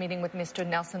privilege of meeting with Mr.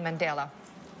 Nelson Mandela.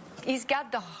 He's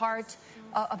got the heart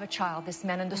of a child, this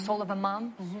man, and the soul of a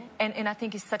mom. And I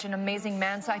think he's such an amazing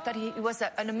man. So I thought he was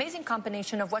an amazing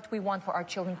combination of what we want for our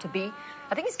children to be.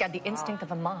 I think he's got the instinct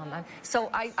of a mom. So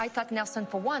I thought Nelson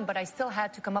for one, but I still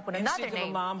had to come up with another Instinct name. of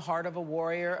a mom, heart of a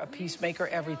warrior, a peacemaker,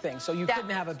 everything. So you couldn't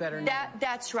have a better name.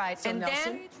 That's right. So and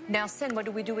Nelson? then, Nelson, what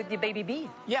do we do with the baby B?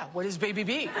 Yeah, what is baby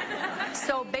B?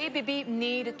 So baby B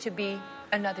needed to be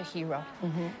another hero.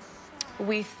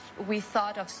 We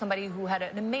thought of somebody who had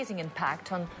an amazing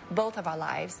impact on both of our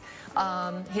lives.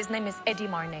 His name is Eddie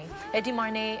Marnay. Eddie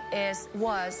Marnay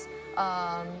was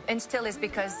and still is,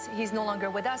 because he's no longer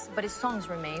with us, but his songs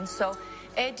remain. So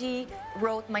Eddie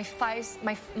wrote my first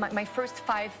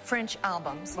 5 French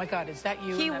albums. My God, is that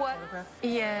you in that photograph?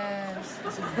 Yes.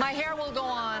 My hair will go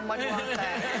on. What do you want to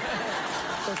say?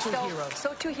 So two heroes.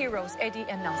 So 2 heroes, Eddie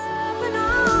and Nelson.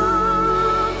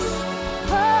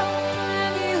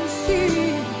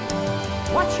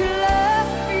 What your love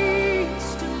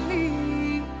means to me.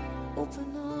 Open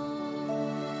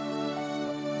arms.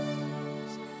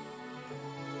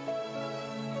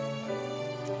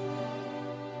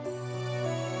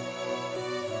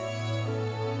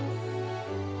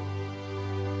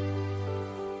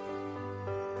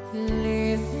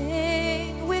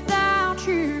 Living without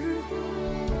you.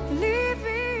 Living.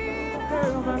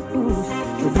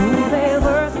 Je voudrais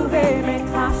retrouver mes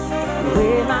traces,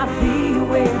 trouver ma vie,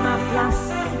 où est ma place,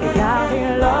 et garder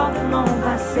l'or de mon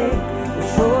passé, le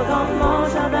chaud dans mon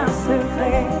jardin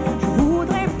secret. Je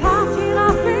voudrais partir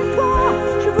avec toi,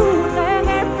 je voudrais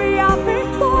rêver avec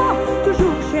toi,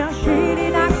 toujours chercher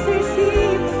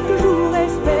l'inaccessible, toujours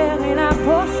espérer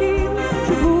l'impossible.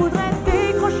 Je voudrais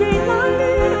décrocher la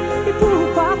lune, et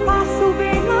pourquoi pas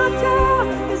sauver la terre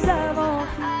des aventures.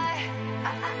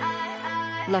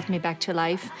 Love Me Back to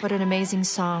Life. What an amazing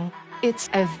song. It's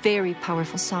a very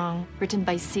powerful song written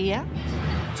by Sia.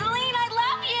 Celine, I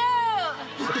love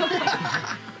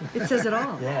you! It says it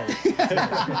all.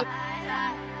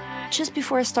 Just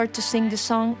before I start to sing the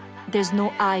song, there's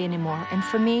no I anymore. And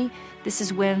for me, this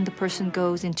is when the person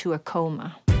goes into a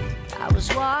coma. I was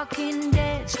walking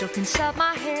dead, stuck inside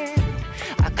my head.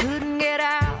 I couldn't get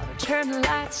out or turn the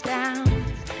lights down.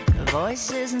 The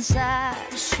voices inside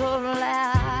are so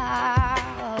loud.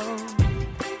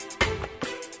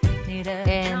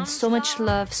 And so much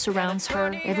love surrounds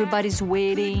her. Everybody's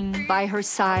waiting by her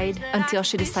side until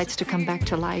she decides to come back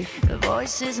to life. The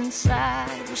voices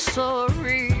inside were so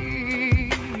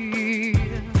real.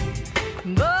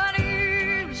 But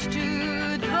you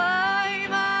stood by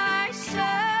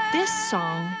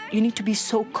song, you need to be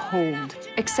so cold,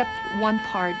 except one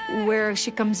part where she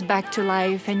comes back to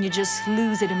life and you just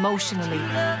lose it emotionally.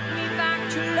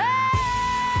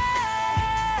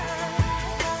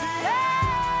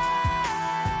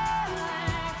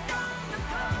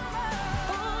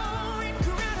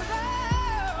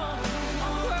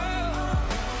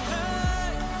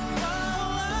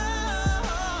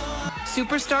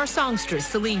 Superstar songstress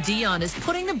Celine Dion is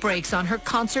putting the brakes on her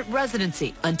concert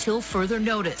residency until further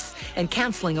notice and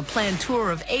canceling a planned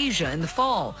tour of Asia in the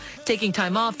fall. Taking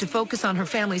time off to focus on her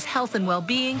family's health and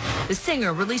well-being, the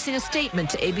singer releasing a statement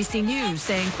to ABC News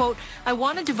saying, quote, "I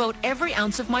want to devote every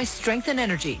ounce of my strength and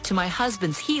energy to my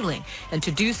husband's healing, and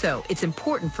to do so, it's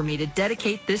important for me to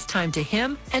dedicate this time to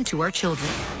him and to our children."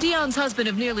 Dion's husband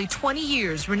of nearly 20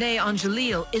 years, René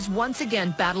Angelil, is once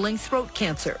again battling throat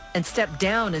cancer and stepped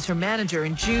down as her manager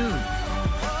in June.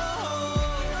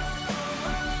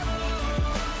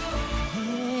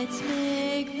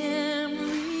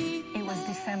 It was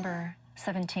December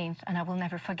 17th, and I will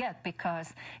never forget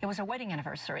because it was a wedding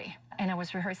anniversary, and I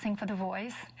was rehearsing for The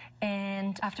Voice,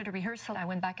 and after the rehearsal, I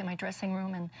went back in my dressing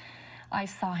room, and I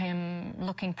saw him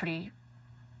looking pretty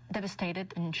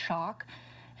devastated and in shock,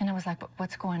 and I was like,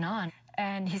 what's going on?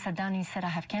 And he sat down and he said, I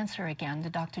have cancer again. The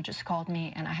doctor just called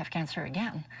me, and I have cancer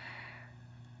again.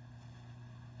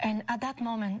 And at that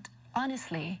moment,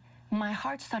 honestly, my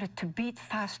heart started to beat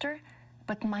faster,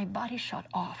 but my body shut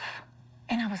off.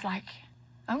 And I was like,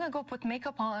 I'm gonna go put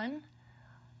makeup on,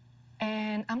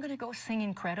 and I'm gonna go sing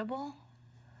Incredible,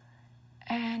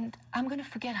 and I'm gonna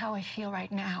forget how I feel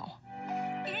right now.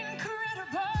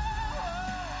 Incredible!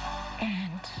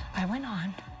 And I went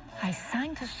on, I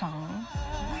sang the song,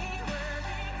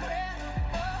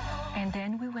 and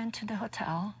then we went to the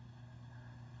hotel,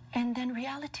 and then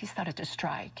reality started to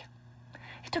strike.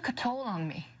 It took a toll on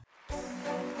me.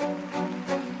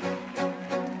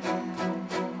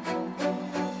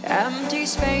 Empty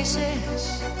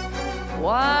spaces,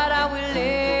 what are we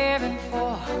living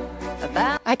for?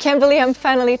 I can't believe I'm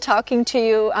finally talking to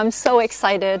you. I'm so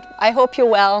excited. I hope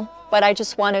you're well, but I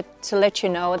just wanted to let you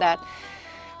know that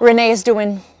Renee is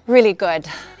doing really good.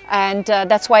 And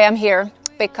that's why I'm here,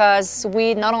 because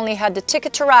we not only had the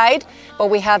ticket to ride, but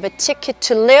we have a ticket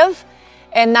to live.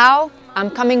 And now I'm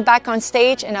coming back on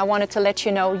stage, and I wanted to let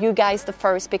you know, you guys the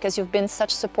first, because you've been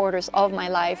such supporters of my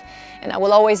life. And I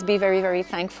will always be very, very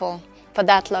thankful for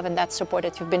that love and that support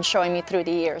that you've been showing me through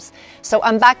the years. So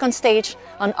I'm back on stage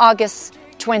on August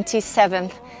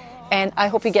 27th, and I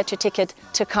hope you get your ticket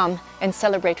to come and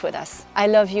celebrate with us. I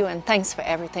love you, and thanks for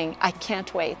everything. I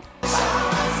can't wait.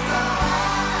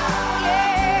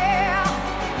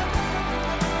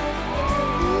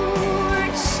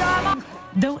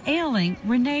 Though ailing,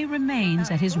 Renee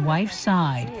remains at his wife's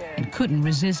side and couldn't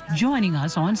resist joining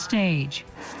us on stage.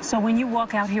 So when you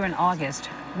walk out here in August,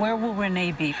 where will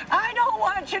Renee be? I don't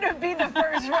want you to be the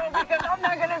first row because I'm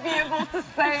not going to be able to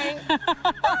sing.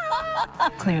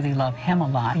 Clearly love him a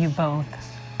lot. You both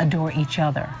adore each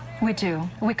other. We do.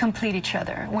 We complete each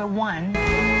other. We're one.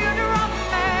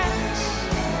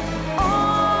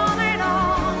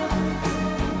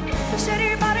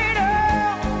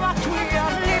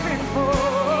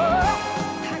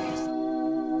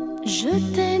 Je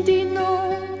t'ai dit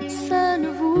non, ça ne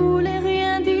voulait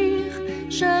rien dire.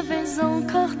 J'avais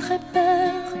encore très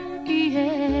peur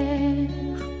hier.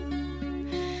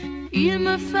 Il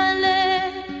me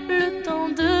fallait le temps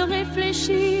de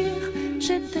réfléchir.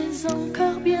 J'étais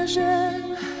encore bien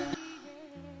jeune.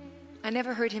 I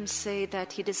never heard him say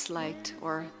that he disliked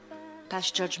or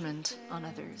passed judgment on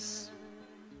others.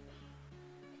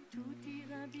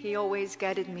 He always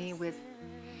guided me with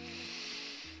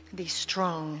these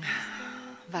strong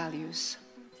values.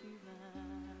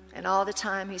 And all the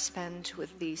time he spent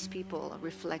with these people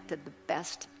reflected the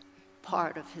best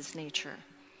part of his nature.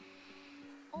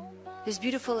 His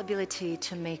beautiful ability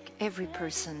to make every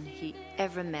person he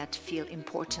ever met feel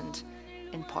important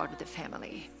and part of the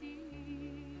family.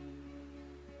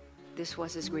 This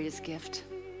was his greatest gift,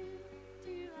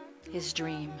 his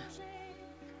dream,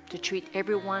 to treat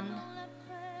everyone,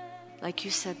 like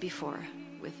you said before,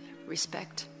 with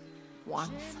respect,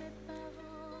 warmth,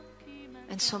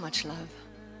 and so much love.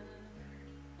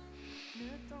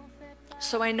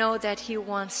 So I know that he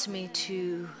wants me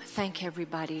to thank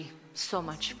everybody so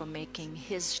much for making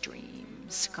his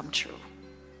dreams come true.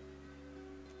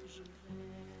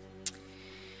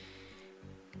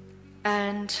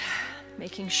 And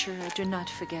making sure I do not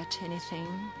forget anything.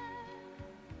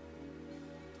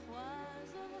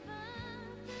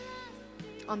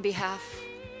 On behalf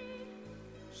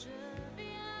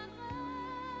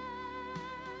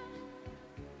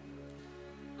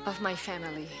of my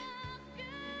family,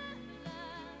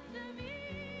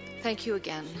 Thank you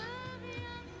again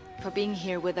for being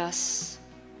here with us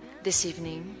this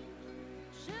evening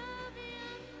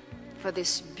for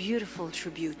this beautiful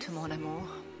tribute to mon amour.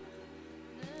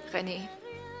 René,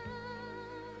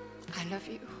 I love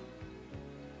you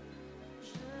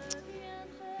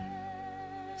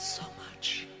so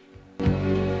much.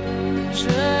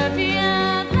 Je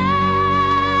viendrai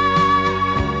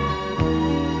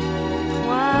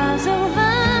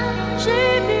 3h20,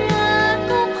 j'ai bien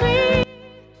compris.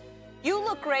 You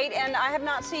look great, and I have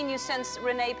not seen you since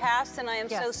Renee passed, and I am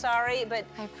so sorry, but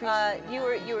you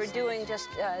were doing just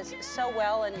so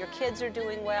well, and your kids are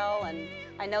doing well, and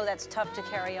I know that's tough to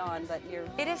carry on, but you're...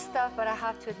 It is tough, but I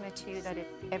have to admit to you that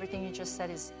everything you just said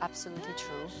is absolutely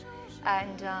true.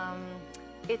 And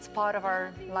it's part of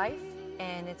our life,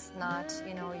 and it's not,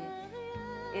 you know,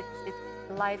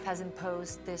 life has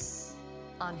imposed this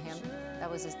on him. That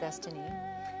was his destiny.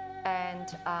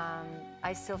 And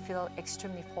I still feel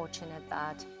extremely fortunate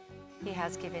that he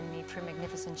has given me 3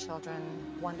 magnificent children,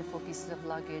 wonderful pieces of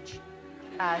luggage,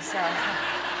 as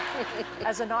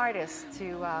an artist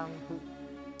to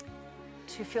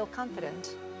feel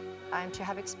confident and to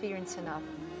have experience enough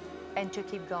and to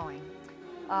keep going.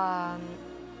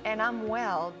 And I'm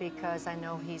well because I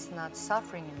know he's not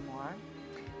suffering anymore,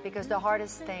 because the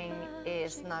hardest thing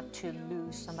is not to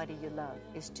lose somebody you love,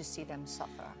 is to see them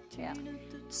suffer. Yeah.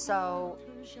 So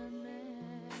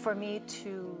for me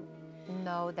to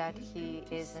know that he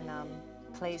is in a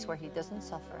place where he doesn't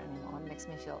suffer anymore makes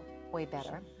me feel way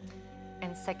better.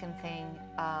 And second thing,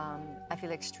 I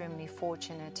feel extremely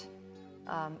fortunate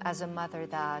as a mother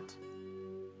that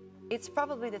it's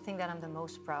probably the thing that I'm the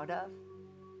most proud of,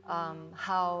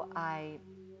 how I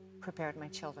prepared my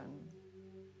children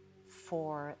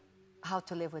for how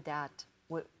to live with that,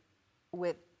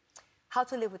 with how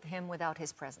to live with him without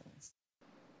his presence.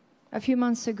 A few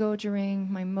months ago, during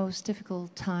my most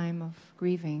difficult time of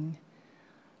grieving,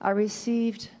 I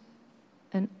received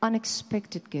an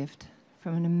unexpected gift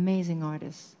from an amazing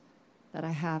artist that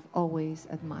I have always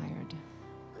admired,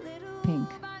 Pink.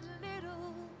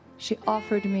 She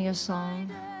offered me a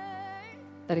song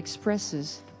that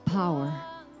expresses the power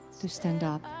to stand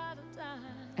up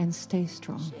and stay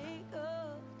strong.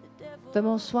 The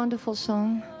most wonderful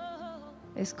song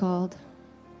is called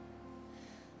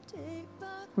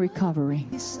Recovery.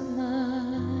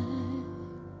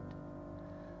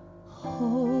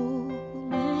 Hold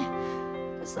me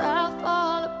as I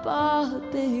fall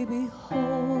apart, baby,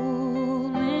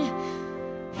 hold me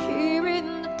here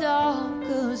in the dark,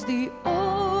 'cause the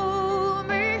old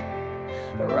me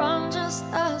run just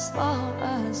as far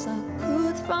as I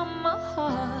could from my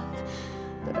heart,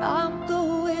 but I'm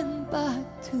going back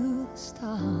to the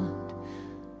start,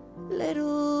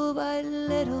 little by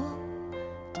little,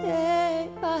 day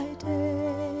by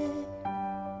day,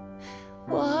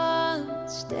 one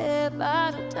step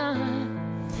at a time.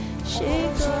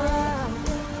 Shake up.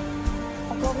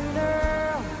 Encore une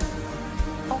heure,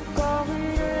 encore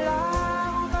une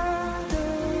larme de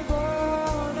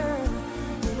bonheur,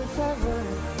 une faveur,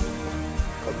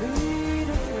 comme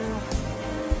une fleur,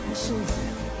 un souffle,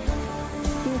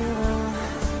 une erreur,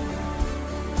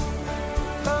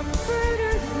 un peu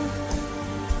de tout,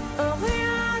 un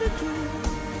rien de tout,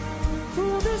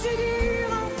 pour te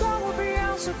séduire encore ou bien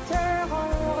se taire en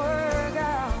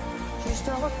regard, juste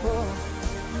un repos,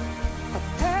 à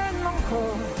peine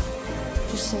encore,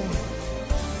 tu sais,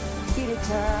 il est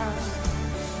tard,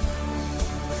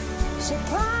 c'est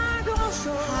pas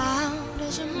grand-chose. How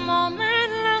does a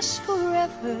moment last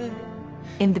forever?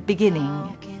 In the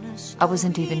beginning, I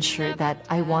wasn't even sure that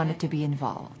I wanted to be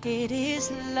involved. It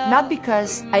is love. Not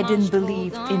because I didn't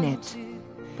believe in it,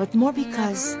 but more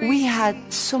because we had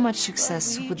so much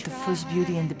success with the first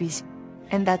Beauty and the Beast.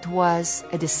 And that was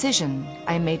a decision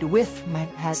I made with my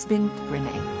husband,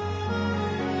 Renee.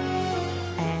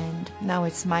 And now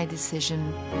it's my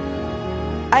decision.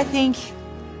 I think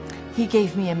he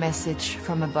gave me a message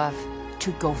from above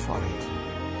to go for it.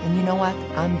 And you know what?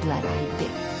 I'm glad I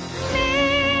did.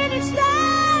 Minutes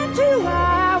down to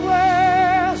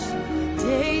hours,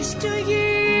 days to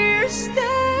years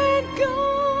that go.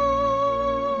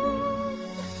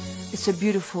 It's a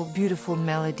beautiful, beautiful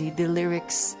melody. The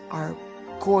lyrics are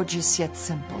gorgeous yet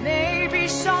simple. Maybe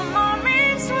some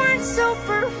moments weren't so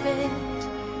perfect.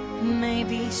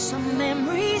 Maybe some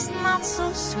memories not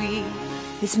so sweet.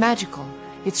 It's magical.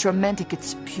 It's romantic.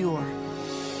 It's pure.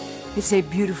 It's a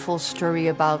beautiful story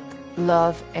about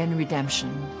love and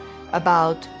redemption,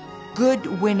 about good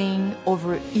winning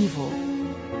over evil,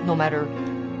 no matter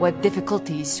what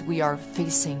difficulties we are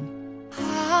facing.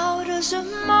 How does a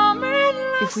moment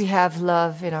last? If we have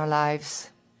love in our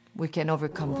lives, we can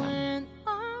overcome them. When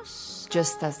our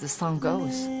just as the song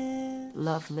goes,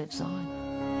 love lives on.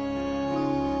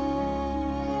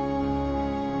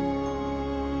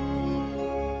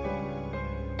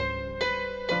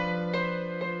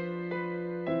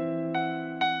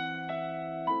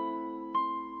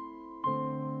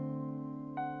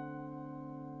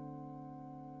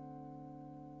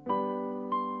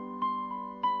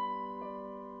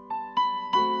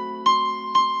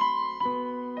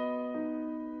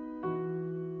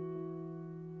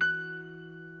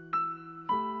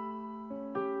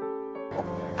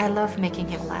 I love making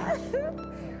him laugh.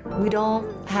 We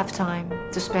don't have time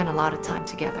to spend a lot of time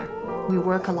together. We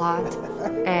work a lot,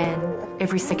 and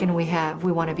every second we have,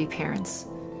 we want to be parents.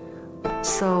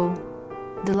 So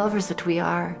the lovers that we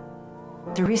are,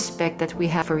 the respect that we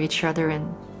have for each other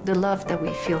and the love that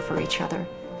we feel for each other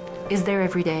is there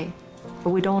every day, but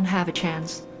we don't have a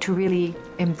chance to really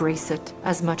embrace it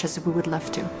as much as we would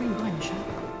love to.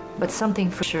 But something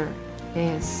for sure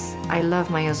is I love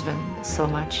my husband so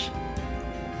much.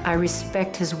 I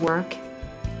respect his work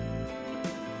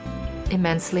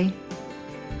immensely.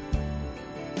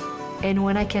 And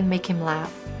when I can make him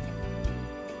laugh,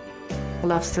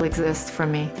 love still exists for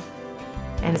me.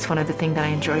 And it's one of the things that I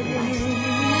enjoy the most.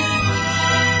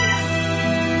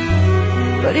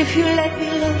 But if you let me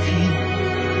love you,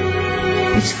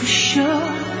 it's for sure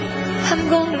I'm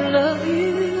gonna love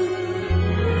you.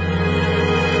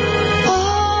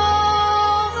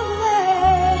 All the way.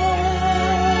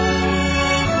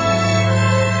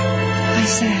 I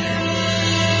said,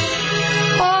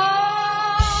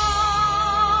 all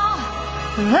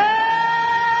the way.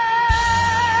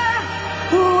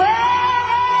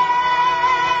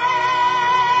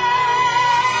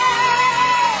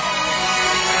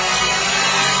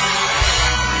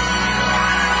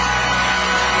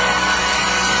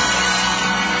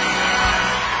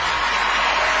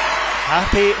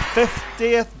 Happy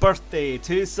 50th birthday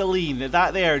to Celine.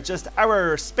 That there, just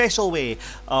our special way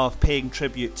of paying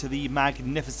tribute to the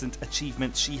magnificent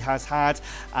achievements she has had,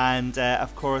 and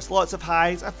of course lots of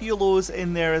highs, a few lows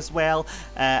in there as well,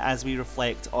 as we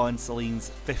reflect on Celine's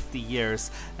 50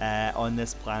 years on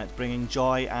this planet, bringing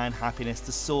joy and happiness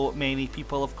to so many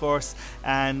people, of course.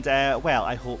 And well,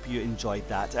 I hope you enjoyed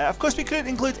that. Of course we couldn't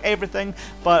include everything,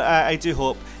 but I do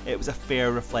hope it was a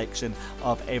fair reflection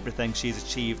of everything she's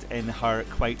achieved in her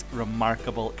quite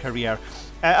remarkable career.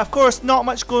 Of course, not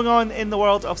much going on in the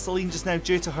world of Celine just now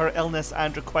due to her illness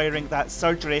and requiring that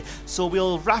surgery, so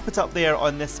we'll wrap it up there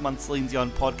on this month's Celine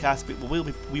Dion podcast, but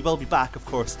we will be back, of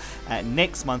course,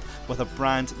 next month with a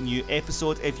brand new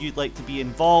episode. If you'd like to be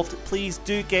involved, please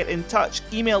do get in touch.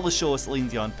 Email the show,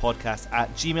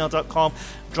 celinedionpodcast@gmail.com.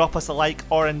 Drop us a like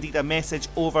or indeed a message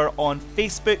over on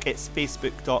Facebook. It's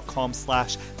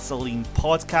facebook.com/Celine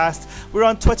Podcast. We're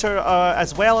on Twitter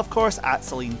as well, of course,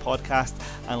 @Celine Podcast.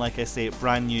 And like I say,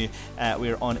 brand new,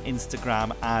 we're on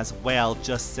Instagram as well.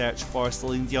 Just search for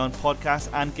Celine Dion Podcast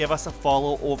and give us a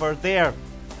follow over there.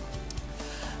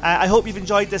 I hope you've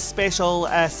enjoyed this special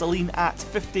Celine at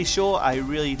 50 show. I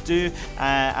really do.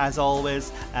 As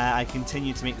always, I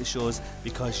continue to make the shows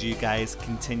because you guys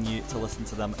continue to listen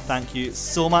to them. Thank you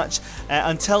so much.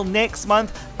 Until next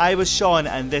month, I was Sean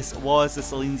and this was the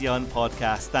Celine Dion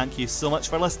Podcast. Thank you so much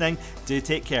for listening. Do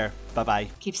take care. Bye-bye.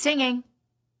 Keep singing.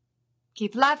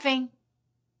 Keep laughing.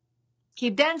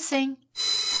 Keep dancing.